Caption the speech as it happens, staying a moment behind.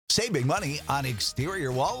Saving money on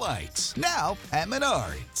exterior wall lights. Now at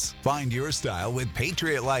Menards. Find your style with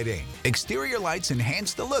Patriot Lighting. Exterior lights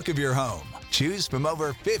enhance the look of your home. Choose from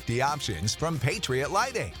over 50 options from Patriot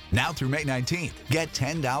Lighting. Now through May 19th, get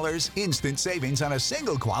 $10 instant savings on a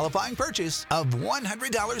single qualifying purchase of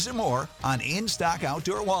 $100 or more on in-stock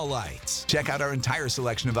outdoor wall lights. Check out our entire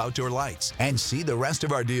selection of outdoor lights and see the rest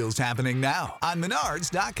of our deals happening now on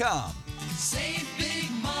Menards.com. Save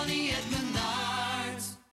big money at Menards.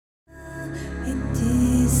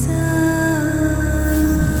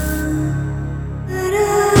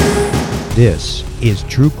 This is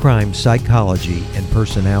True Crime Psychology and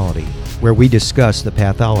Personality, where we discuss the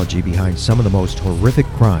pathology behind some of the most horrific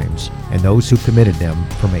crimes and those who committed them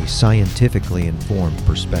from a scientifically informed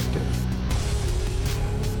perspective.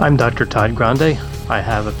 I'm Dr. Todd Grande. I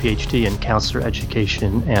have a PhD in counselor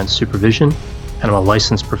education and supervision, and I'm a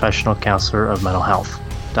licensed professional counselor of mental health.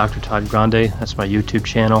 Dr. Todd Grande, that's my YouTube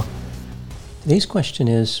channel. Today's question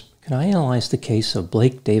is, can I analyze the case of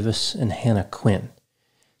Blake Davis and Hannah Quinn?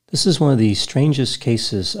 This is one of the strangest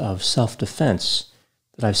cases of self-defense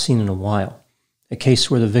that I've seen in a while, a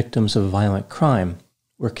case where the victims of a violent crime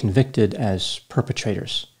were convicted as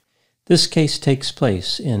perpetrators. This case takes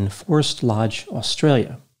place in Forest Lodge,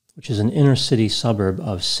 Australia, which is an inner-city suburb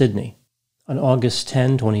of Sydney. On August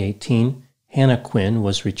 10, 2018, Hannah Quinn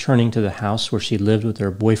was returning to the house where she lived with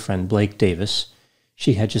her boyfriend Blake Davis.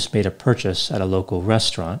 She had just made a purchase at a local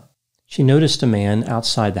restaurant. She noticed a man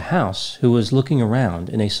outside the house who was looking around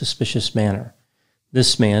in a suspicious manner.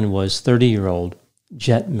 This man was 30-year-old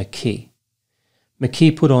Jet McKee.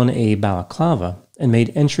 McKee put on a balaclava and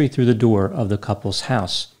made entry through the door of the couple's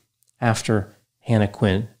house after Hannah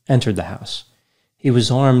Quinn entered the house. He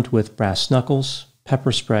was armed with brass knuckles,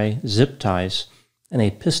 pepper spray, zip ties, and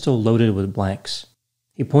a pistol loaded with blanks.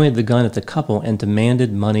 He pointed the gun at the couple and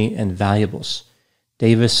demanded money and valuables.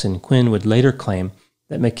 Davis and Quinn would later claim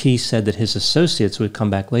that McKee said that his associates would come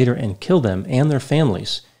back later and kill them and their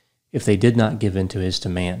families if they did not give in to his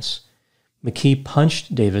demands. McKee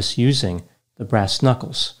punched Davis using the brass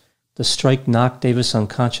knuckles. The strike knocked Davis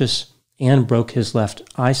unconscious and broke his left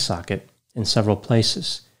eye socket in several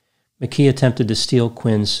places. McKee attempted to steal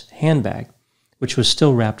Quinn's handbag, which was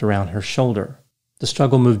still wrapped around her shoulder. The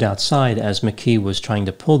struggle moved outside as McKee was trying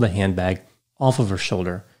to pull the handbag off of her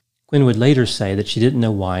shoulder. Quinn would later say that she didn't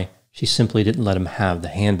know why. She simply didn't let him have the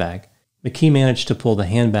handbag. McKee managed to pull the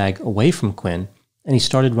handbag away from Quinn, and he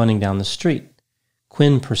started running down the street.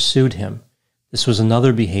 Quinn pursued him. This was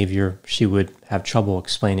another behavior she would have trouble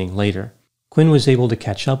explaining later. Quinn was able to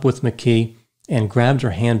catch up with McKee and grabbed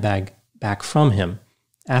her handbag back from him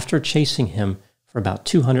after chasing him for about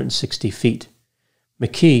 260 feet.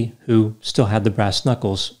 McKee, who still had the brass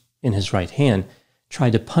knuckles in his right hand,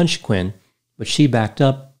 tried to punch Quinn, but she backed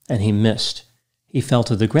up and he missed. He fell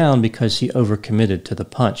to the ground because he overcommitted to the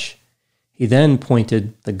punch. He then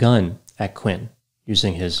pointed the gun at Quinn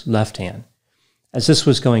using his left hand. As this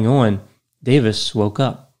was going on, Davis woke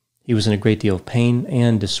up. He was in a great deal of pain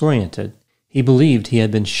and disoriented. He believed he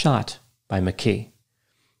had been shot by McKee.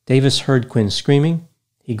 Davis heard Quinn screaming.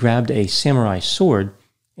 He grabbed a samurai sword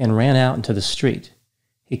and ran out into the street.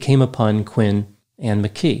 He came upon Quinn and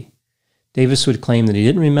McKee. Davis would claim that he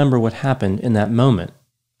didn't remember what happened in that moment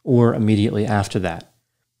or immediately after that,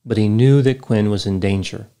 but he knew that Quinn was in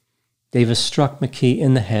danger. Davis struck McKee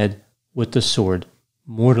in the head with the sword,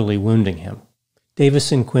 mortally wounding him.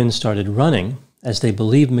 Davis and Quinn started running as they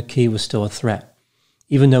believed McKee was still a threat.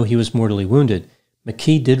 Even though he was mortally wounded,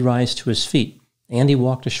 McKee did rise to his feet, and he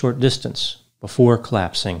walked a short distance before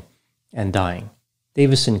collapsing and dying.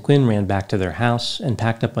 Davis and Quinn ran back to their house and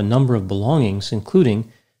packed up a number of belongings,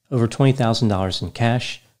 including over $20,000 in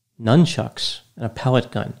cash, nunchucks, and a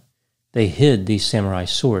pellet gun. They hid the samurai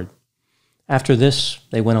sword. After this,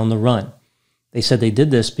 they went on the run. They said they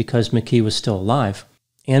did this because McKee was still alive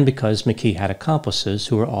and because McKee had accomplices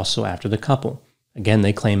who were also after the couple. Again,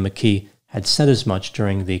 they claim McKee had said as much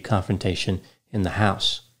during the confrontation in the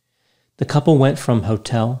house. The couple went from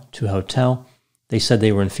hotel to hotel. They said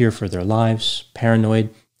they were in fear for their lives,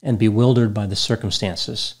 paranoid, and bewildered by the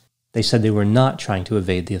circumstances. They said they were not trying to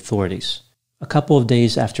evade the authorities. A couple of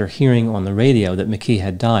days after hearing on the radio that McKee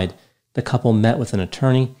had died, the couple met with an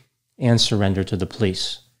attorney and surrendered to the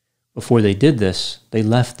police. Before they did this, they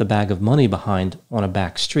left the bag of money behind on a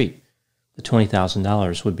back street. The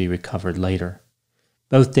 $20,000 would be recovered later.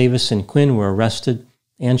 Both Davis and Quinn were arrested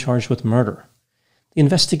and charged with murder. The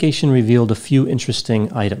investigation revealed a few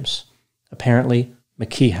interesting items. Apparently,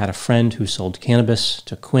 McKee had a friend who sold cannabis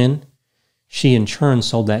to Quinn. She in turn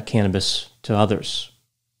sold that cannabis to others.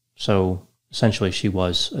 So essentially she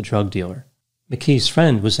was a drug dealer. McKee's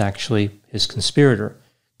friend was actually his conspirator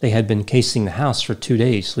They had been casing the house for 2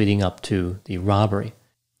 days leading up to the robbery.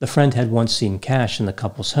 The friend had once seen cash in the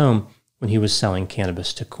couple's home when he was selling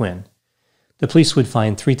cannabis to Quinn. The police would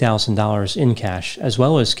find $3,000 in cash as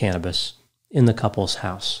well as cannabis in the couple's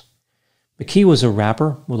house. McKee was a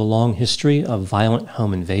rapper with a long history of violent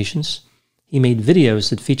home invasions. He made videos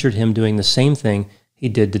that featured him doing the same thing he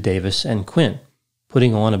did to Davis and Quinn,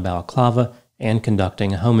 putting on a balaclava and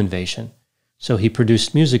conducting a home invasion. So he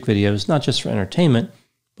produced music videos not just for entertainment,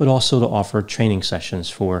 but also to offer training sessions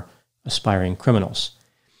for aspiring criminals.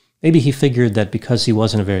 Maybe he figured that because he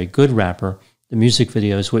wasn't a very good rapper, the music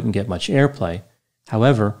videos wouldn't get much airplay.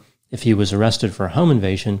 However, if he was arrested for a home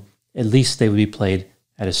invasion, at least they would be played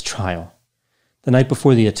at his trial. The night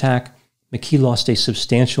before the attack, McKee lost a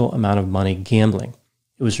substantial amount of money gambling.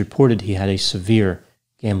 It was reported he had a severe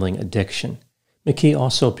gambling addiction. McKee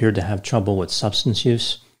also appeared to have trouble with substance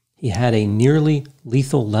use. He had a nearly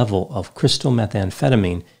lethal level of crystal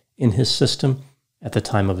methamphetamine in his system at the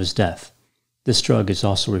time of his death. This drug is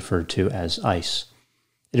also referred to as ice.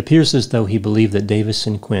 It appears as though he believed that Davis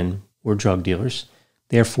and Quinn were drug dealers,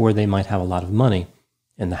 therefore they might have a lot of money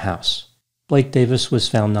in the house. Blake Davis was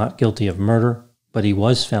found not guilty of murder, but he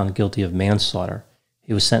was found guilty of manslaughter.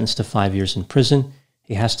 He was sentenced to 5 years in prison.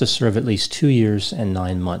 He has to serve at least 2 years and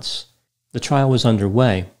 9 months. The trial was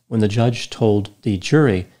underway when the judge told the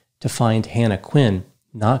jury to find Hannah Quinn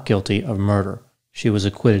not guilty of murder. She was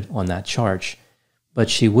acquitted on that charge, but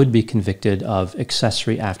she would be convicted of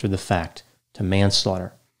accessory after the fact to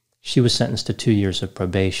manslaughter. She was sentenced to 2 years of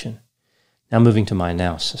probation. Now moving to my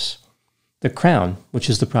analysis. The Crown, which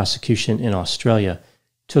is the prosecution in Australia,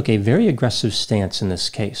 took a very aggressive stance in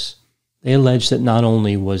this case. They alleged that not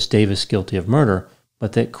only was Davis guilty of murder,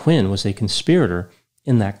 but that Quinn was a conspirator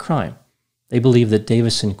in that crime. They believed that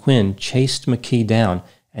Davis and Quinn chased McKee down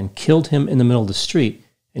and killed him in the middle of the street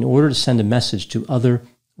in order to send a message to other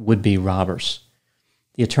would-be robbers.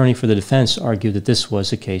 The attorney for the defense argued that this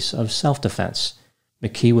was a case of self-defense.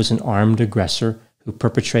 McKee was an armed aggressor who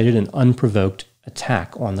perpetrated an unprovoked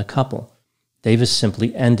attack on the couple. Davis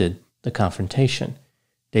simply ended the confrontation.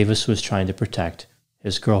 Davis was trying to protect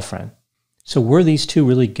his girlfriend. So were these two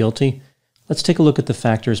really guilty? Let's take a look at the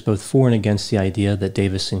factors both for and against the idea that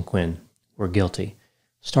Davis and Quinn were guilty,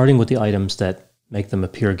 starting with the items that make them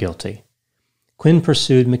appear guilty. Quinn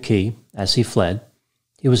pursued McKee as he fled.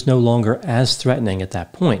 He was no longer as threatening at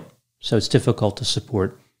that point, so it's difficult to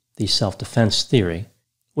support the self-defense theory.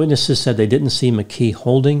 Witnesses said they didn't see McKee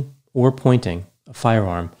holding or pointing a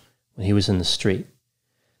firearm when he was in the street.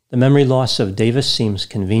 The memory loss of Davis seems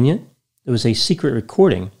convenient. There was a secret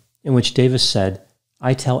recording in which Davis said,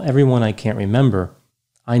 "I tell everyone I can't remember.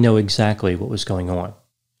 I know exactly what was going on."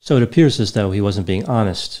 So it appears as though he wasn't being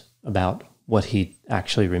honest about what he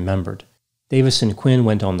actually remembered. Davis and Quinn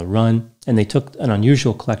went on the run, and they took an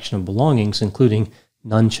unusual collection of belongings, including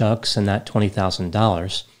nunchucks and that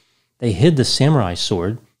 $20,000. They hid the samurai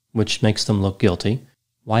sword, which makes them look guilty.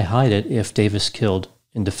 Why hide it if Davis killed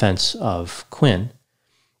in defense of Quinn?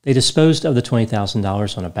 They disposed of the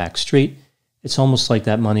 $20,000 on a back street. It's almost like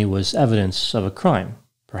that money was evidence of a crime.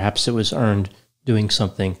 Perhaps it was earned doing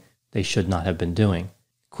something they should not have been doing.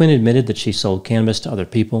 Quinn admitted that she sold cannabis to other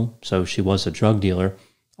people, so she was a drug dealer,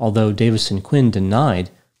 although Davis and Quinn denied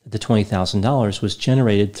that the $20,000 was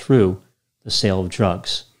generated through the sale of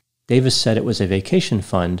drugs. Davis said it was a vacation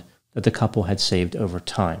fund that the couple had saved over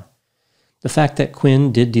time. The fact that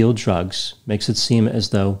Quinn did deal drugs makes it seem as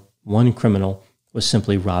though one criminal was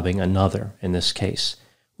simply robbing another in this case,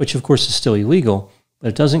 which of course is still illegal, but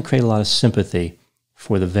it doesn't create a lot of sympathy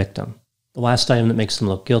for the victim. The last item that makes them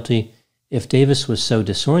look guilty: if Davis was so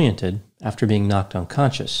disoriented after being knocked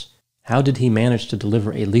unconscious, how did he manage to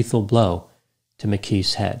deliver a lethal blow to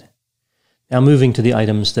McKee's head? Now moving to the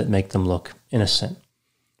items that make them look innocent.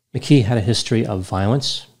 McKee had a history of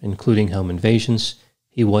violence, including home invasions.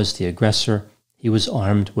 He was the aggressor. He was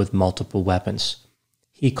armed with multiple weapons.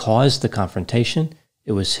 He caused the confrontation.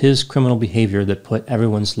 It was his criminal behavior that put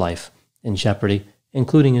everyone's life in jeopardy,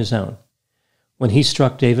 including his own. When he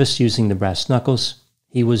struck Davis using the brass knuckles,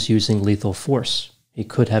 he was using lethal force. He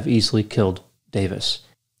could have easily killed Davis.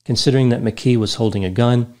 Considering that McKee was holding a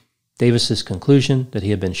gun, Davis's conclusion that he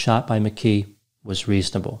had been shot by McKee was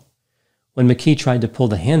reasonable. When McKee tried to pull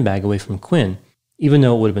the handbag away from Quinn, even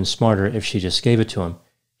though it would have been smarter if she just gave it to him,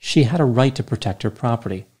 she had a right to protect her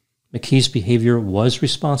property. McKee's behavior was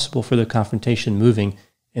responsible for the confrontation moving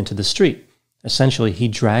into the street. Essentially, he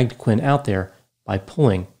dragged Quinn out there by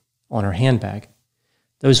pulling on her handbag.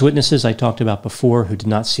 Those witnesses I talked about before who did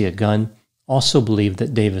not see a gun also believed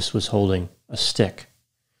that Davis was holding a stick.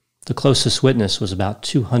 The closest witness was about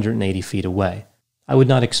 280 feet away. I would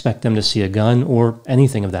not expect them to see a gun or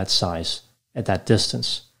anything of that size at that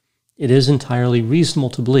distance. It is entirely reasonable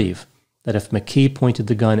to believe that if McKee pointed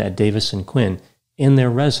the gun at Davis and Quinn in their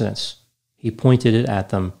residence, he pointed it at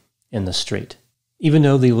them in the street. Even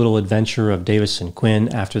though the little adventure of Davis and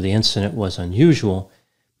Quinn after the incident was unusual,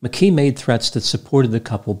 McKee made threats that supported the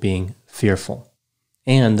couple being fearful,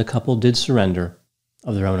 and the couple did surrender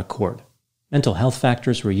of their own accord. Mental health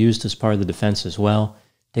factors were used as part of the defense as well.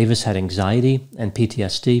 Davis had anxiety and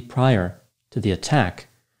PTSD prior to the attack.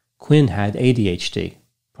 Quinn had ADHD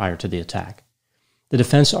prior to the attack. The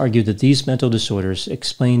defense argued that these mental disorders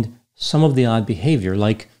explained some of the odd behavior,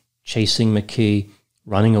 like chasing McKee,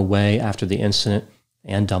 running away after the incident,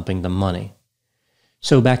 and dumping the money.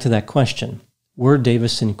 So back to that question, were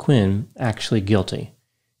Davis and Quinn actually guilty?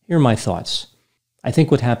 Here are my thoughts. I think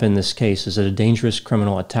what happened in this case is that a dangerous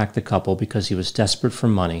criminal attacked the couple because he was desperate for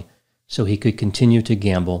money so he could continue to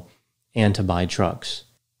gamble and to buy drugs.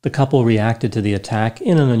 The couple reacted to the attack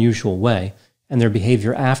in an unusual way, and their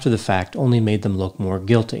behavior after the fact only made them look more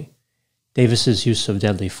guilty. Davis's use of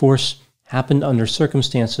deadly force happened under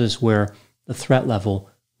circumstances where the threat level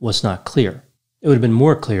was not clear. It would have been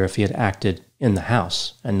more clear if he had acted in the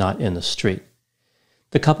house and not in the street.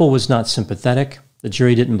 The couple was not sympathetic. The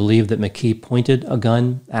jury didn't believe that McKee pointed a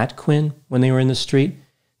gun at Quinn when they were in the street.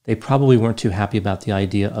 They probably weren't too happy about the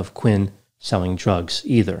idea of Quinn selling drugs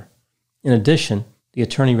either. In addition, the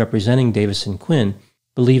attorney representing Davis and Quinn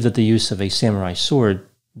believed that the use of a samurai sword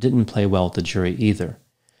didn't play well with the jury either.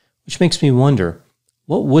 Which makes me wonder,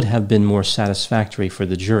 what would have been more satisfactory for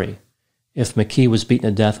the jury? If McKee was beaten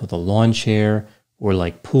to death with a lawn chair or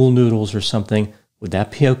like pool noodles or something, would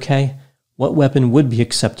that be okay? What weapon would be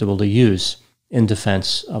acceptable to use in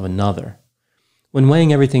defense of another? When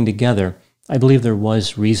weighing everything together, I believe there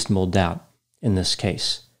was reasonable doubt in this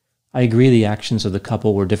case. I agree the actions of the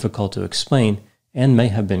couple were difficult to explain and may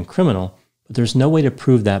have been criminal, but there's no way to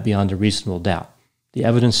prove that beyond a reasonable doubt. The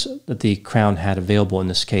evidence that the Crown had available in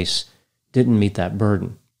this case didn't meet that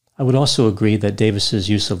burden. I would also agree that Davis's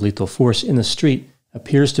use of lethal force in the street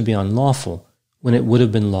appears to be unlawful when it would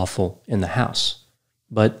have been lawful in the house.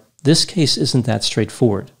 But this case isn't that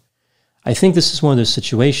straightforward. I think this is one of those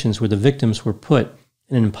situations where the victims were put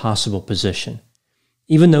in an impossible position.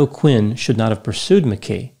 Even though Quinn should not have pursued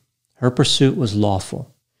McKee, her pursuit was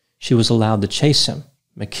lawful. She was allowed to chase him.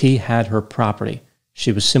 McKee had her property.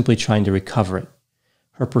 She was simply trying to recover it.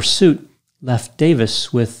 Her pursuit left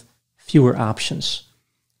Davis with fewer options.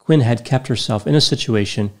 Quinn had kept herself in a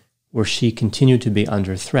situation where she continued to be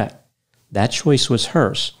under threat. That choice was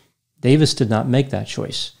hers. Davis did not make that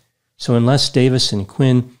choice. So unless Davis and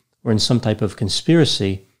Quinn were in some type of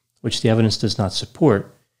conspiracy, which the evidence does not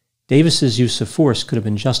support, Davis's use of force could have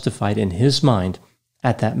been justified in his mind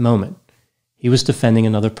at that moment. He was defending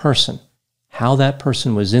another person. How that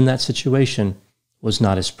person was in that situation was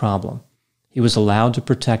not his problem. He was allowed to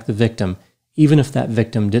protect the victim, even if that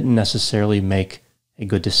victim didn't necessarily make a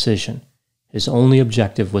good decision. His only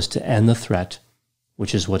objective was to end the threat,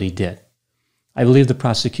 which is what he did. I believe the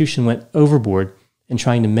prosecution went overboard in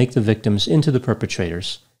trying to make the victims into the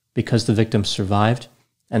perpetrators because the victim survived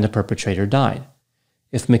and the perpetrator died.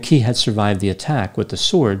 If McKee had survived the attack with the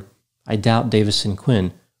sword, I doubt Davis and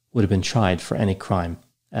Quinn would have been tried for any crime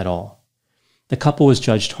at all. The couple was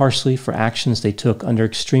judged harshly for actions they took under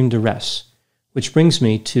extreme duress, which brings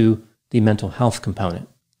me to the mental health component.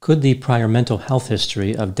 Could the prior mental health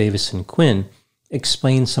history of Davis and Quinn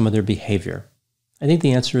explain some of their behavior? I think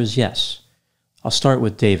the answer is yes. I'll start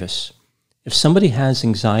with Davis. If somebody has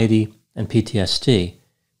anxiety and PTSD,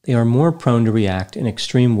 they are more prone to react in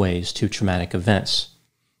extreme ways to traumatic events.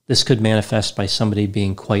 This could manifest by somebody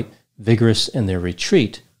being quite vigorous in their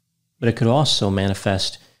retreat, but it could also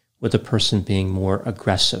manifest with a person being more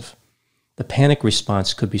aggressive. The panic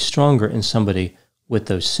response could be stronger in somebody with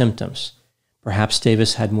those symptoms. Perhaps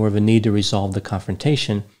Davis had more of a need to resolve the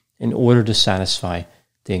confrontation in order to satisfy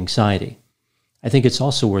the anxiety. I think it's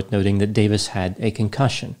also worth noting that Davis had a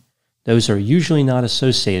concussion. Those are usually not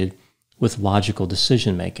associated with logical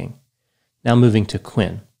decision-making. Now moving to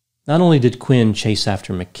Quinn. Not only did Quinn chase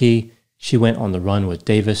after McKee, she went on the run with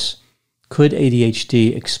Davis. Could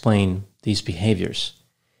ADHD explain these behaviors?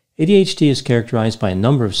 ADHD is characterized by a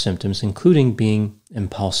number of symptoms, including being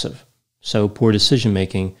impulsive. So poor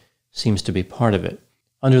decision-making seems to be part of it.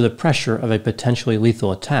 Under the pressure of a potentially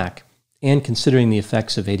lethal attack, and considering the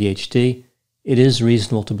effects of ADHD, it is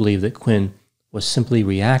reasonable to believe that Quinn was simply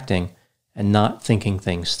reacting and not thinking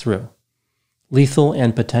things through. Lethal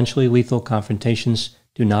and potentially lethal confrontations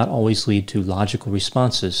do not always lead to logical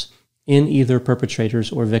responses in either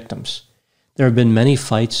perpetrators or victims. There have been many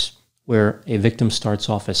fights where a victim starts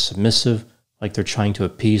off as submissive, like they're trying to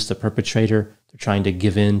appease the perpetrator, they're trying to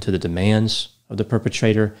give in to the demands of the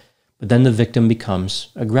perpetrator, but then the victim becomes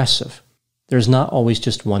aggressive. There's not always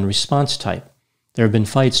just one response type. There have been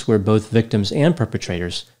fights where both victims and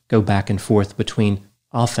perpetrators go back and forth between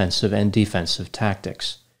offensive and defensive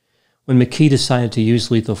tactics. When McKee decided to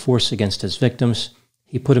use lethal force against his victims,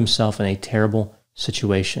 he put himself in a terrible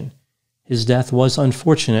situation. His death was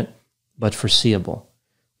unfortunate, but foreseeable.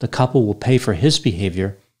 The couple will pay for his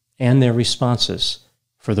behavior and their responses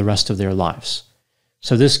for the rest of their lives.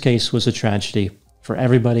 So this case was a tragedy for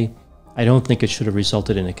everybody. I don't think it should have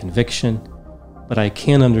resulted in a conviction, but I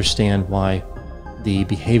can understand why the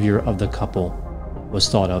behavior of the couple was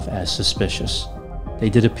thought of as suspicious. They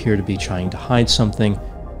did appear to be trying to hide something,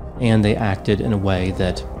 and they acted in a way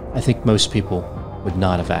that I think most people would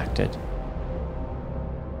not have acted.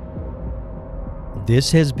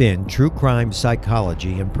 This has been True Crime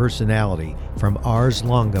Psychology and Personality from Ars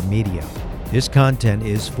Longa Media. This content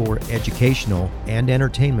is for educational and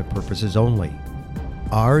entertainment purposes only.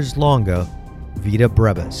 Ars Longa, Vita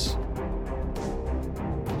Brevis.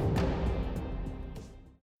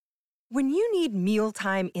 When you need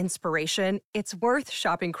mealtime inspiration, it's worth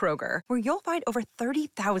shopping Kroger, where you'll find over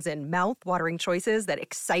 30,000 mouth-watering choices that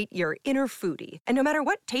excite your inner foodie. And no matter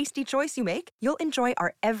what tasty choice you make, you'll enjoy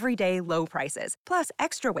our everyday low prices, plus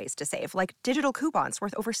extra ways to save, like digital coupons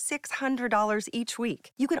worth over $600 each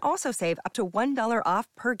week. You can also save up to $1 off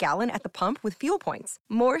per gallon at the pump with fuel points.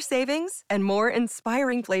 More savings and more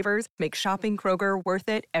inspiring flavors make shopping Kroger worth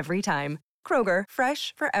it every time. Kroger,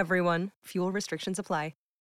 fresh for everyone. Fuel restrictions apply.